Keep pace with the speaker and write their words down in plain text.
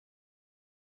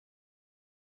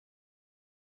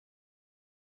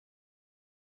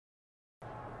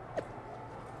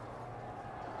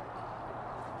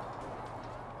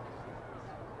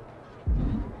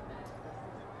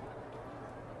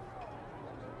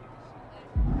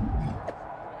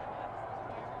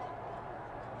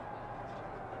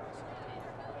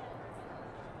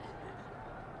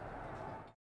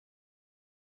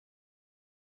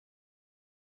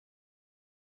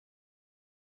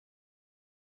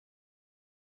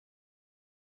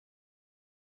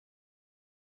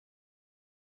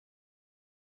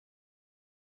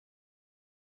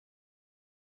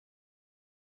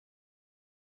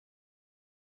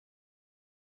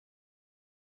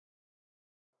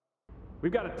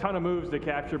We've got a ton of moves to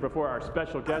capture before our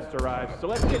special guest arrives, so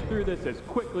let's get through this as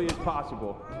quickly as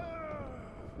possible.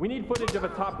 We need footage of a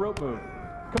top rope move.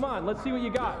 Come on, let's see what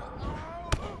you got.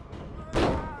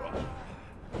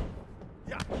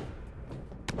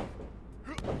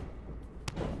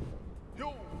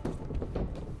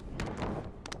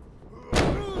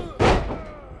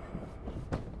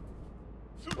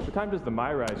 What time does the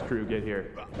MyRise crew get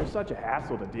here? They're such a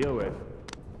hassle to deal with.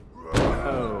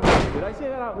 Oh, did I say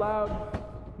that out loud?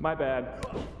 My bad.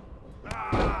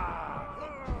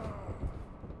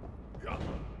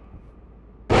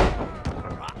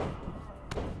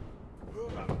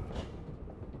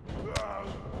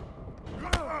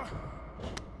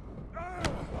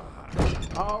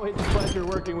 Always a pleasure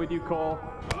working with you, Cole.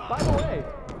 By the way,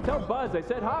 tell Buzz I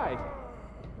said hi.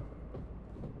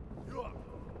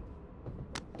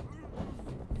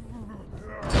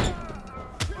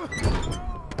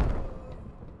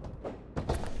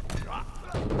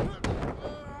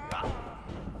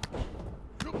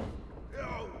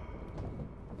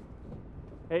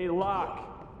 Hey,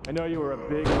 Locke, I know you were a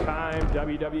big-time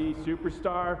WWE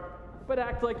superstar, but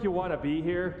act like you want to be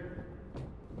here.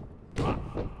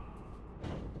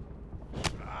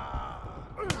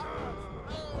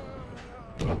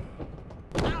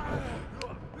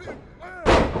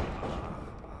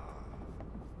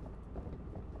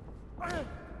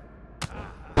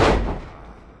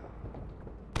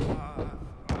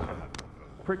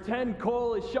 Pretend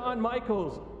Cole is Shawn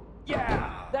Michaels.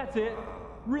 Yeah, that's it.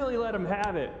 Really let him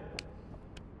have it.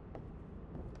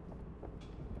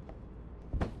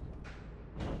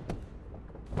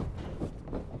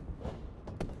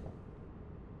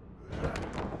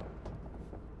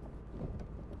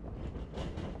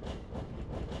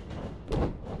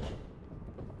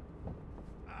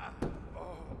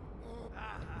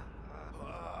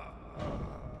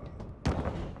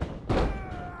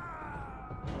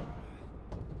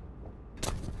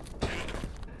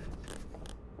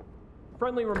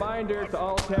 Friendly reminder to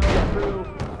all talent crew,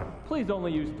 please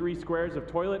only use 3 squares of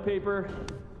toilet paper.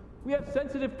 We have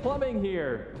sensitive plumbing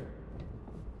here.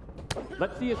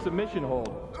 Let's see a submission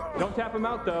hold. Don't tap him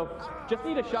out though, just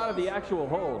need a shot of the actual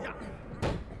hold.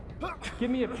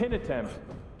 Give me a pin attempt.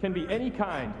 Can be any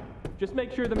kind. Just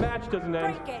make sure the match doesn't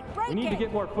end. We need to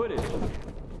get more footage.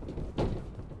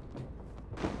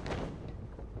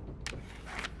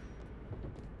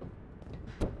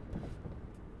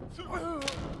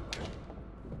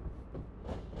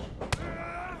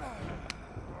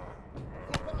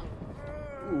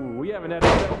 Ooh, we haven't had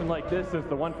a session like this since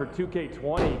the one for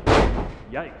 2K20.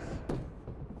 Yikes.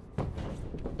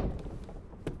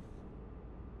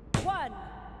 1.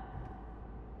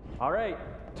 All right,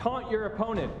 taunt your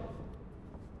opponent.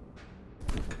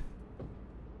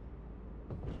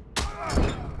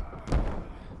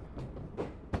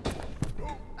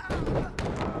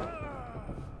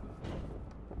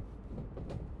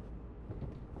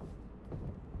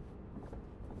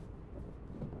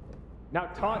 Now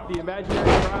taunt the imaginary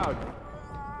crowd.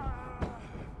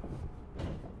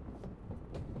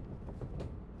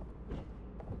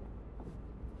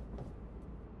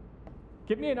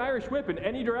 Give me an Irish whip in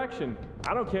any direction.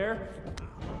 I don't care.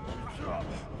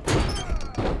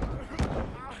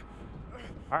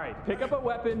 All right, pick up a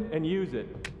weapon and use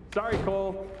it. Sorry,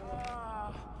 Cole.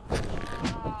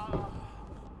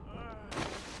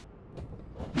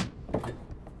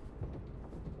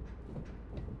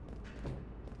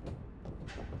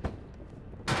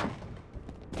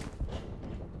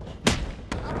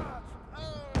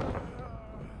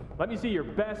 Let me see your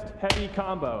best heavy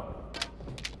combo.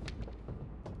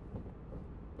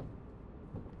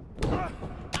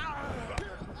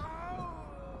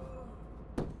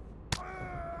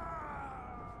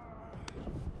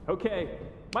 Okay,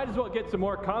 might as well get some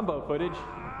more combo footage.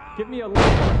 Give me a look.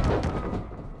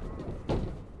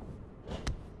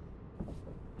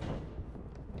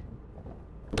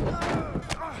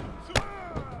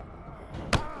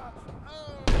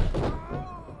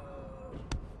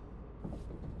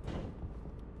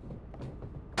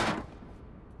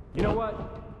 You know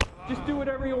what? Just do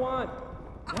whatever you want.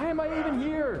 Why am I even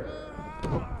here?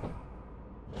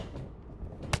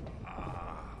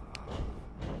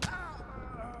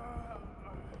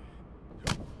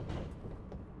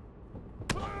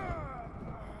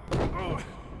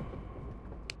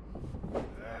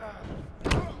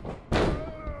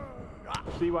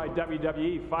 See why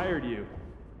WWE fired you.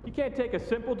 You can't take a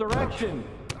simple direction.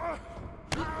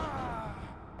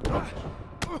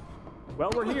 Well,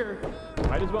 we're here.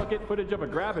 Might as well get footage of a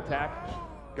grab attack.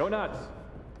 Go nuts.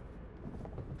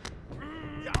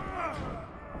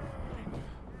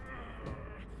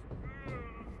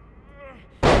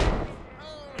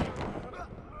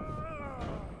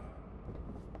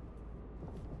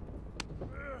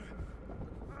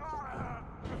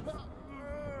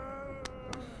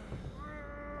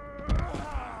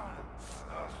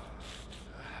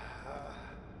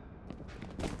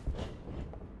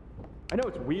 I know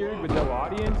it's weird with no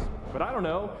audience, but I don't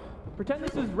know. Pretend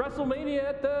this is WrestleMania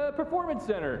at the Performance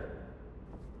Center.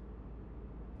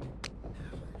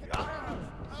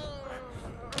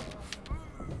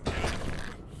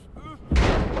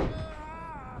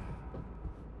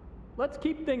 Let's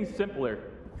keep things simpler.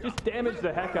 Just damage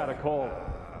the heck out of Cole.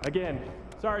 Again,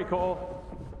 sorry, Cole.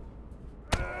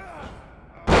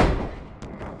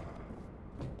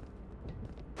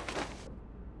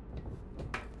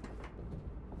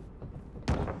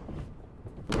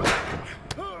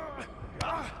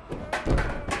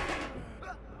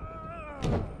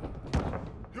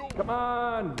 Come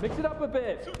on, mix it up a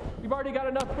bit. We've already got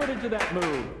enough footage of that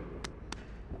move.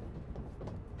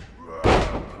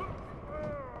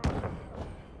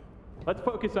 Let's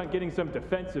focus on getting some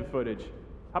defensive footage.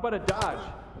 How about a dodge?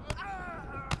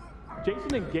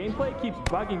 Jason in gameplay keeps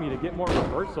bugging me to get more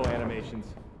reversal animations.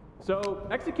 So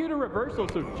execute a reversal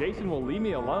so Jason will leave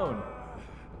me alone.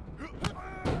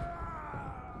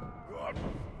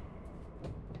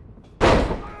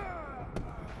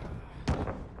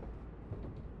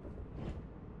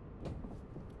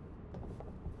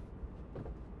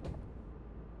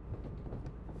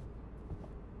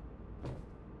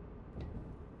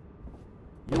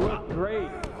 You look great.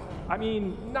 I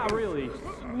mean, not really.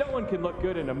 No one can look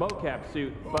good in a mocap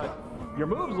suit, but your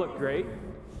moves look great.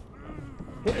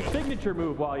 Hit a signature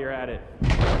move while you're at it.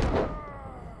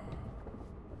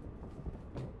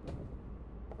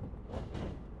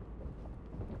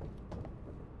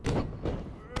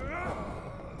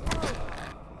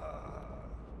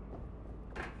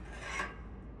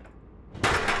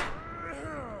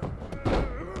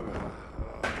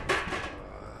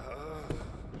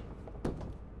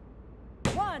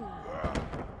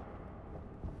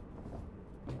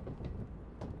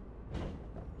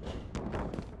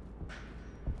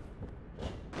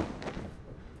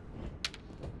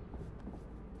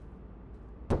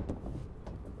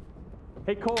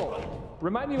 Hey Cole,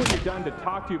 remind me when you're done to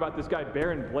talk to you about this guy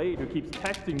Baron Blade who keeps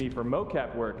texting me for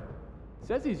mocap work.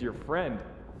 Says he's your friend.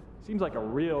 Seems like a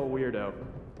real weirdo.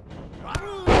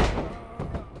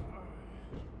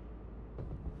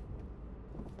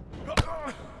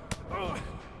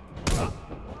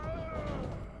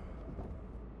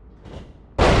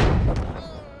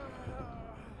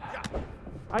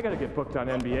 I gotta get booked on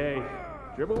NBA.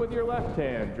 Dribble with your left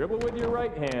hand, dribble with your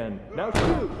right hand. Now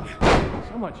shoot!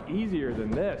 So much easier than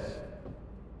this.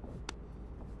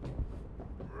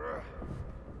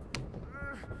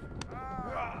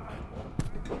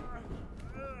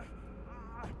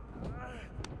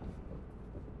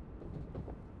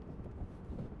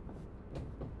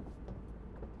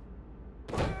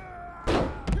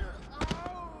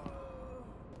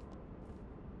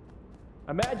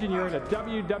 Imagine you're in a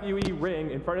WWE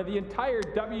ring in front of the entire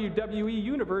WWE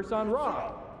universe on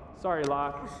Raw. Sorry,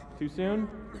 Locke. Too soon?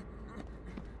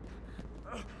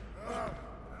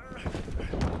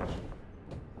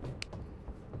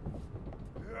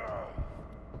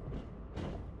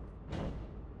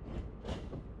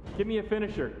 Give me a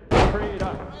finisher. Hurry it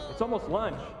up. It's almost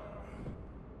lunch.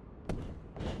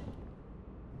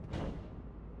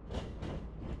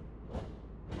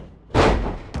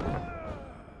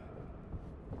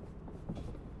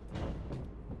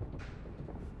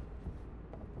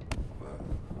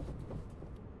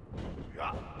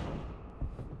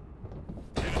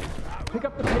 Pick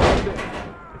up the pace a bit.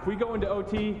 If we go into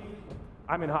OT,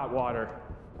 I'm in hot water.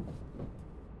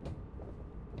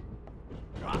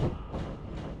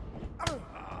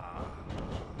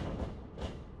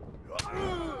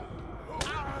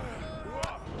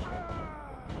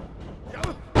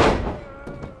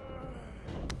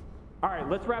 All right,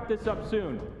 let's wrap this up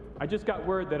soon. I just got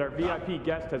word that our VIP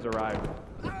guest has arrived.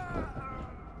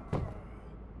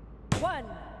 1,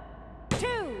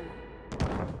 2.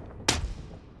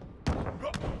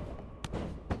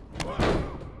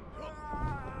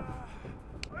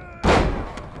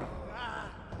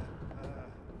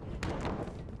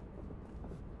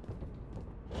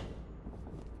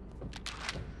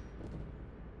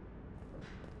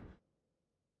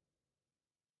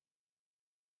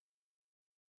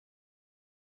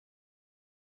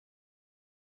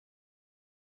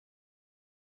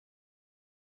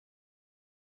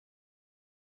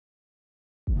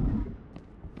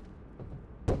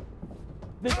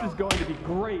 This is going to be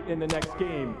great in the next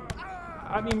game.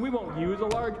 I mean, we won't use a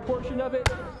large portion of it,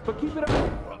 but keep it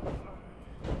up.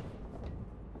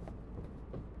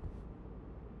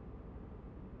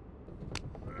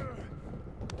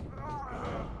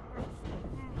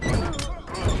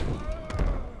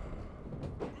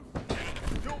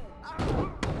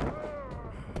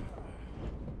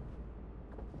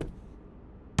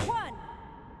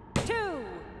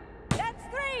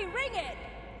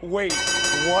 Wait,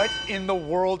 what in the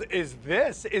world is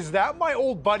this? Is that my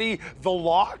old buddy, The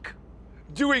Lock?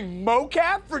 Doing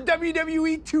mocap for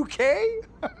WWE 2K?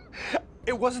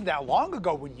 It wasn't that long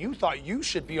ago when you thought you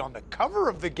should be on the cover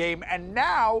of the game, and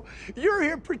now you're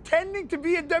here pretending to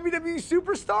be a WWE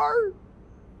superstar?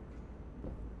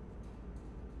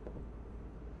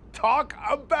 Talk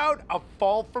about a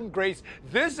fall from grace.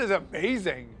 This is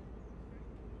amazing.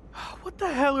 What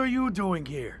the hell are you doing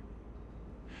here?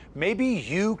 Maybe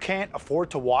you can't afford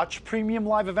to watch premium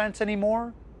live events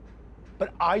anymore,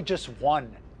 but I just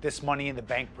won this Money in the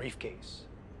Bank briefcase.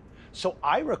 So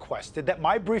I requested that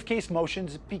my briefcase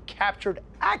motions be captured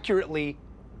accurately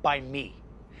by me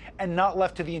and not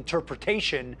left to the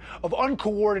interpretation of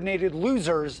uncoordinated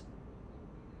losers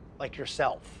like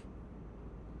yourself.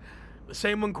 The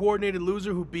same uncoordinated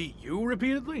loser who beat you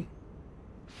repeatedly?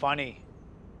 Funny.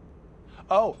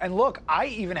 Oh, and look, I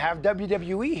even have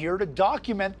WWE here to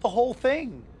document the whole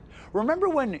thing. Remember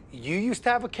when you used to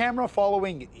have a camera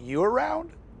following you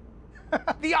around?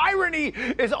 The irony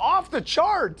is off the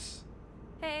charts.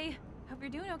 Hey, hope you're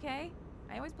doing okay.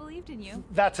 I always believed in you.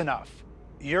 That's enough.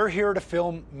 You're here to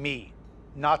film me,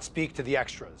 not speak to the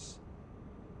extras.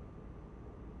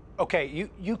 Okay,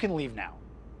 you can leave now.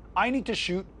 I need to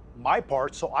shoot my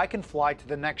part so I can fly to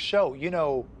the next show. You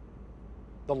know,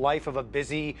 the life of a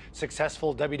busy,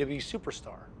 successful WWE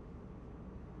superstar.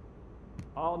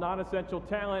 All non-essential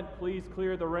talent, please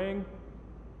clear the ring.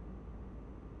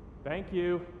 Thank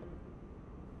you.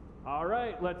 All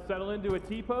right, let's settle into a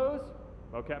T-pose.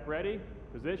 Mocap ready,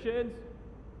 positions,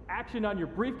 action on your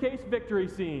briefcase victory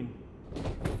scene.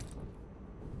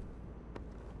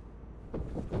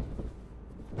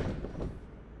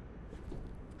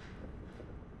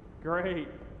 Great,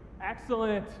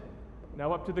 excellent.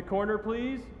 Now up to the corner,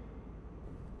 please.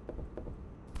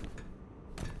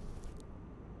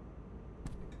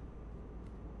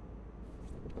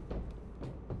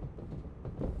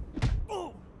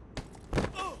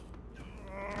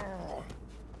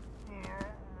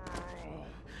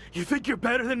 You think you're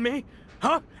better than me?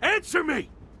 Huh? Answer me!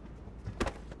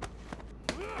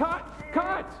 Cut!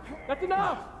 Cut! That's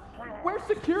enough! Where's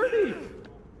security?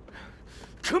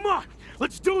 Come on!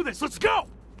 Let's do this! Let's go!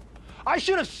 I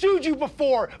should have sued you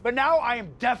before, but now I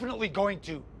am definitely going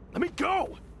to. Let me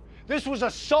go! This was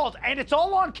assault, and it's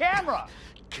all on camera.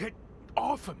 Get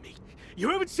off of me! You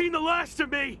haven't seen the last of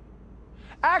me!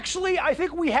 Actually, I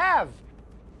think we have.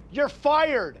 You're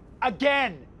fired.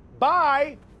 Again.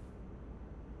 Bye.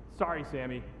 Sorry,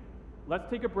 Sammy. Let's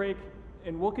take a break,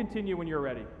 and we'll continue when you're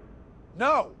ready.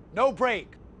 No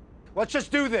break. Let's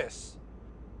just do this.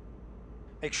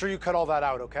 Make sure you cut all that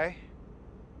out, okay?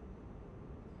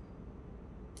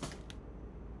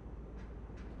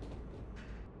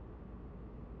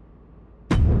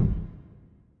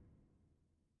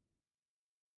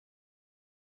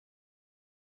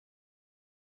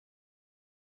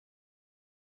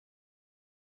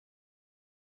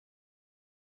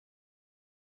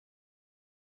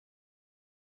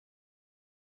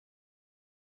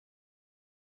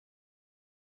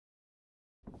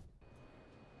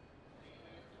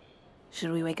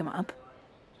 Should we wake him up?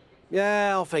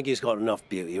 Yeah, I think he's got enough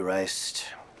beauty rest.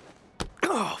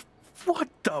 Oh, what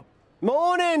the...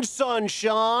 Morning,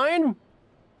 sunshine!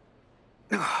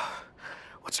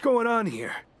 What's going on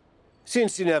here?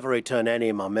 Since you never returned any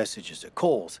of my messages or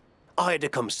calls, I had to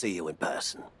come see you in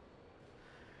person.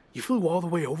 You flew all the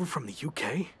way over from the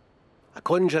UK? I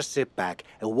couldn't just sit back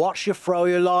and watch you throw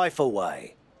your life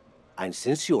away. And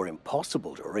since you're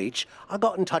impossible to reach, I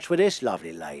got in touch with this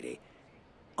lovely lady.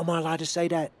 Am I allowed to say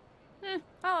that?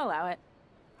 I'll allow it.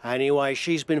 Anyway,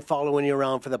 she's been following you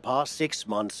around for the past 6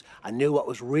 months and knew what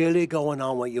was really going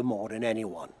on with you more than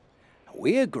anyone.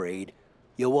 We agreed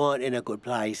you weren't in a good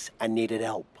place and needed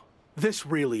help. This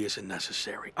really isn't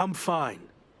necessary. I'm fine.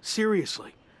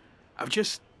 Seriously. I've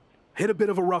just hit a bit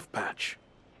of a rough patch.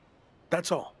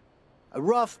 That's all. A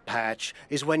rough patch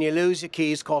is when you lose your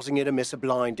keys, causing you to miss a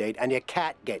blind date, and your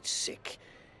cat gets sick.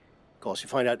 Of course, you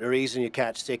find out the reason your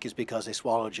cat's sick is because they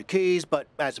swallowed your keys, but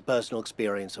that's a personal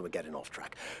experience, so we're getting off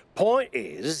track. Point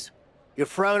is, you've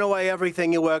thrown away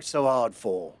everything you worked so hard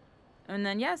for. And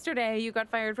then yesterday, you got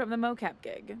fired from the mocap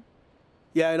gig.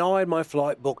 Yeah, and I had my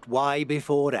flight booked way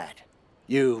before that.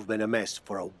 You've been a mess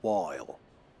for a while.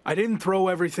 I didn't throw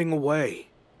everything away.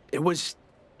 It was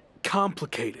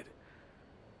complicated.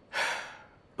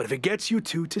 But if it gets you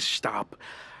two to stop,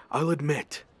 I'll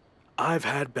admit, I've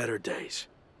had better days.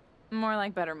 More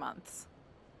like better months.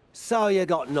 So you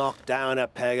got knocked down a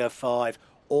peg of 5.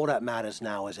 All that matters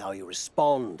now is how you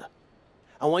respond.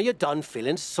 And when you're done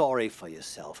feeling sorry for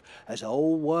yourself, there's a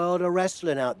whole world of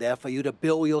wrestling out there for you to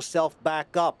build yourself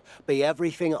back up, be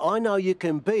everything I know you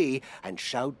can be, and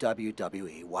show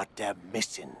WWE what they're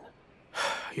missing.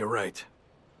 You're right.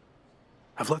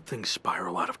 I've let things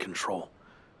spiral out of control.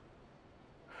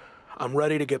 I'm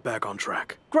ready to get back on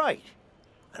track. Great.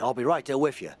 And I'll be right there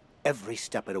with you, every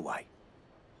step of the way.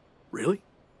 Really?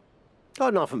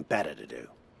 Got nothing better to do.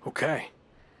 Okay.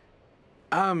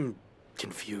 I'm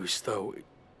confused, though.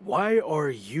 Why are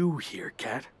you here,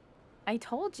 Kat? I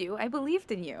told you, I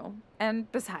believed in you.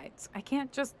 And besides, I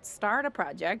can't just start a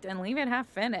project and leave it half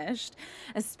finished,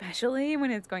 especially when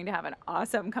it's going to have an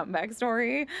awesome comeback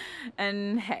story.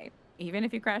 And hey, even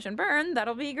if you crash and burn,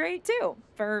 that'll be great too.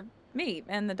 For me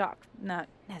and the doc, not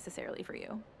necessarily for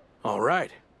you. All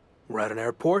right. We're at an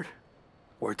airport.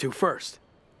 Where to first?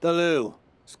 The loo.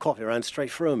 This coffee ran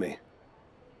straight through me.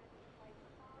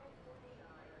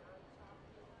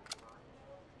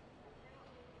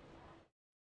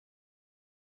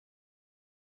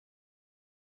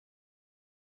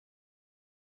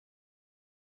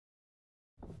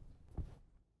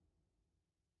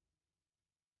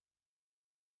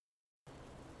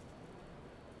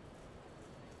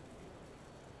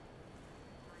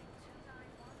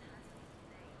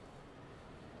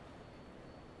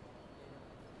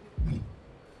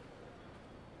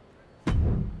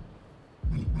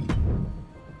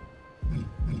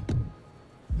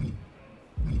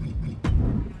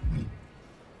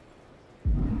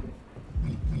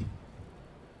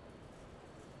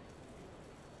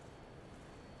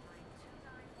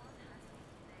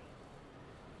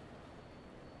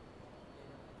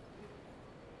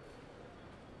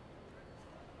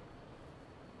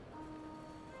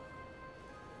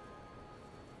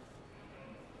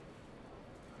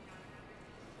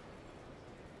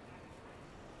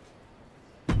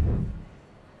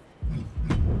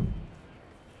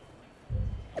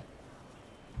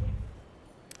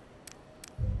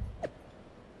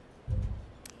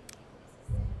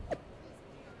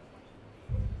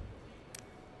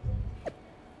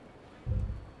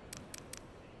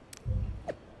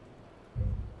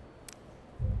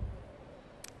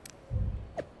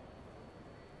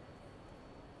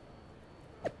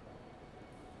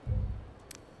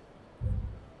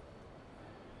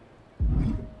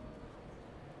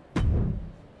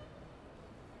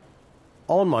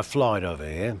 On my flight over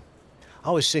here,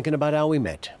 I was thinking about how we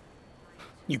met.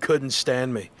 You couldn't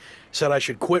stand me. Said I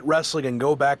should quit wrestling and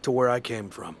go back to where I came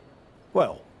from.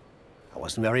 Well, that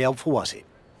wasn't very helpful, was it?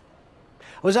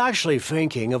 I was actually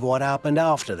thinking of what happened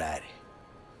after that.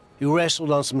 You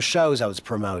wrestled on some shows I was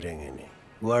promoting, and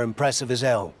you were impressive as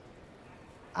hell.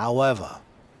 However,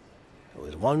 there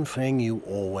was one thing you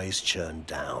always turned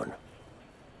down.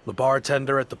 The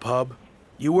bartender at the pub?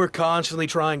 You were constantly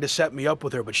trying to set me up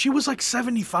with her, but she was like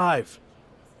 75.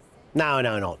 No,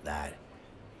 not that.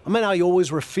 I meant how you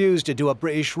always refused to do a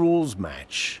British rules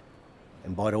match.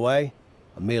 And by the way,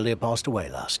 Amelia passed away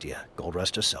last year. God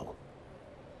rest her soul.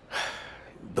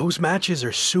 Those matches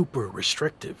are super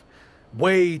restrictive.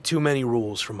 Way too many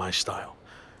rules for my style.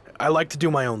 I like to do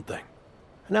my own thing.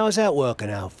 And how's that working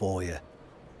out for you?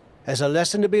 There's a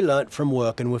lesson to be learnt from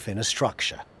working within a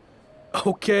structure.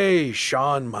 Okay,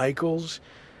 Shawn Michaels.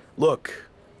 Look,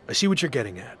 I see what you're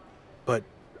getting at, but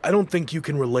I don't think you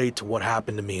can relate to what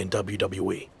happened to me in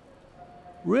WWE.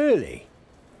 Really?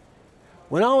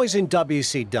 When I was in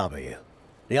WCW,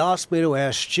 they asked me to wear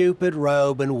a stupid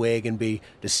robe and wig and be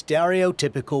the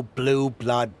stereotypical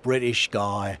blue-blood British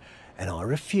guy, and I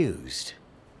refused.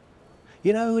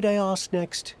 You know who they asked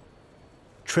next?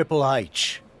 Triple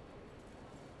H.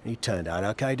 He turned out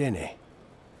okay, didn't he?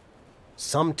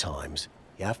 Sometimes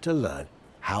you have to learn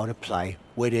how to play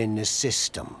within the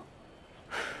system.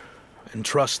 And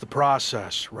trust the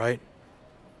process, right?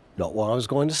 Not what I was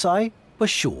going to say, but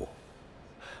sure.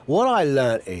 What I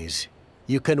learnt is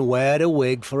you can wear the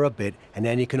wig for a bit and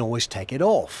then you can always take it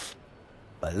off.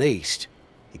 But at least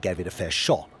you gave it a fair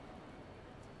shot.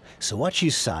 So what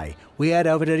you say, we head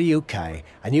over to the UK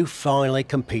and you finally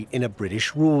compete in a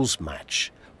British rules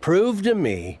match. Prove to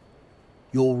me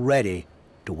you're ready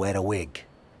to wear a wig.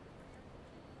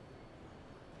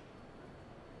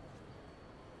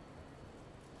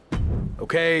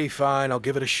 Okay, fine, I'll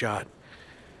give it a shot.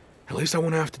 At least I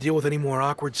won't have to deal with any more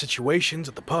awkward situations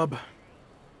at the pub.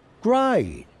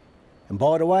 Great. And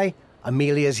by the way,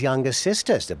 Amelia's younger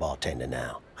sister's the bartender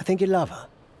now. I think you'd love her.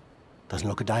 Doesn't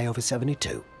look a day over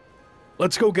 72.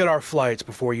 Let's go get our flights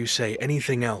before you say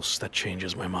anything else that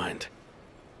changes my mind.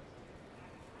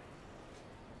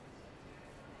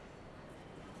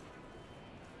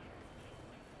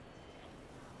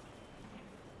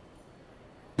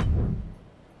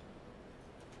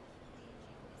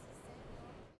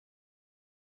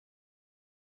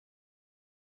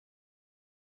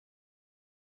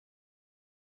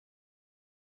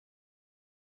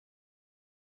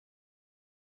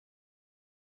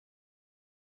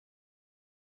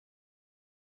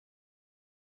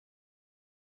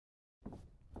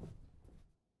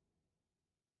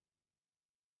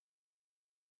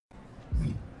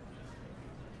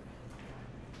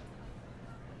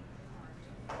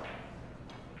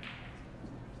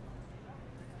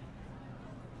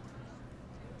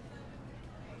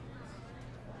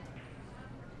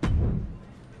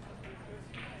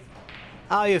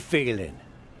 How you feeling?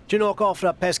 Did you knock off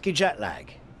that pesky jet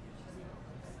lag?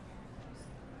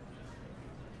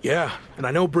 Yeah, and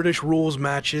I know British rules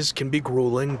matches can be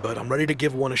grueling, but I'm ready to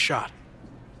give one a shot.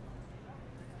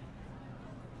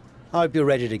 I hope you're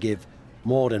ready to give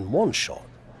more than one shot.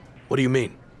 What do you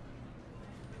mean?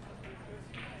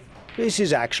 This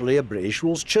is actually a British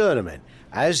rules tournament,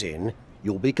 as in,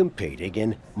 you'll be competing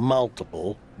in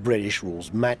multiple British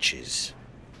rules matches.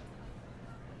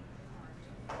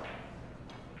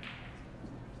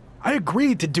 I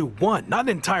agreed to do one, not an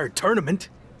entire tournament.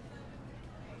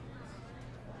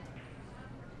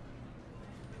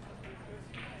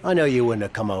 I know you wouldn't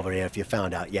have come over here if you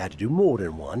found out you had to do more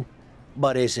than one,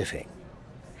 but here's the thing.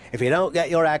 If you don't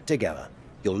get your act together,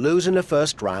 you'll lose in the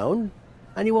first round,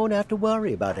 and you won't have to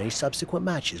worry about any subsequent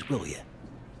matches, will you?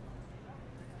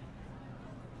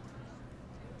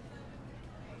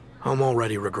 I'm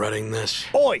already regretting this.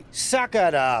 Oi, suck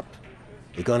it up!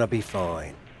 You're gonna be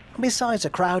fine. Besides, the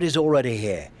crowd is already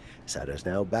here, so there's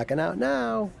no backing out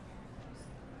now.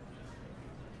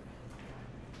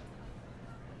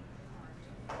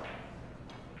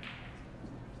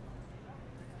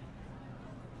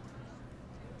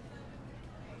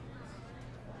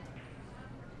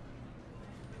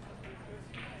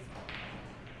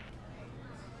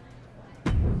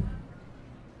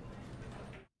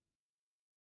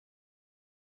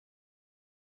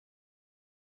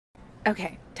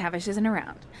 Okay, Tavish isn't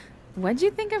around. What'd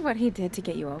you think of what he did to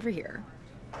get you over here?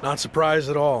 Not surprised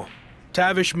at all.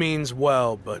 Tavish means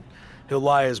well, but he'll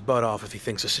lie his butt off if he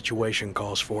thinks a situation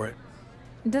calls for it.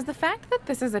 Does the fact that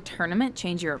this is a tournament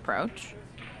change your approach?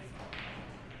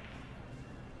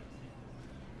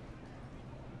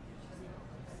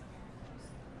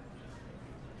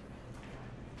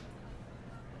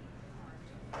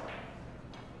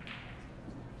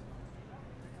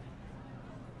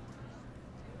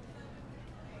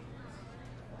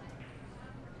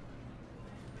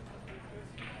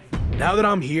 Now that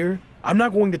I'm here, I'm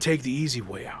not going to take the easy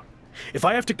way out. If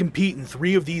I have to compete in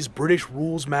 3 of these British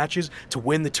rules matches to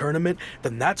win the tournament,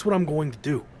 then that's what I'm going to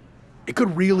do. It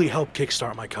could really help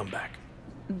kickstart my comeback.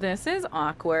 This is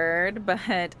awkward,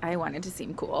 but I wanted to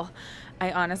seem cool.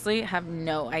 I honestly have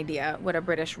no idea what a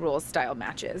British rules style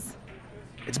match is.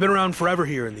 It's been around forever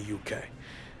here in the UK.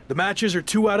 The matches are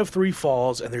 2 out of 3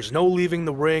 falls, and there's no leaving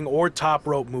the ring or top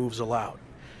rope moves allowed.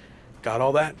 Got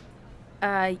all that?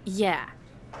 Yeah.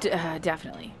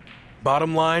 Definitely.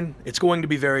 Bottom line, it's going to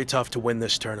be very tough to win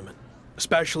this tournament,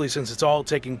 especially since it's all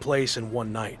taking place in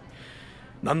one night.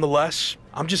 Nonetheless,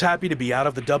 I'm just happy to be out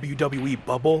of the WWE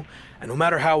bubble, and no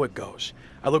matter how it goes,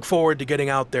 I look forward to getting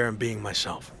out there and being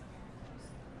myself.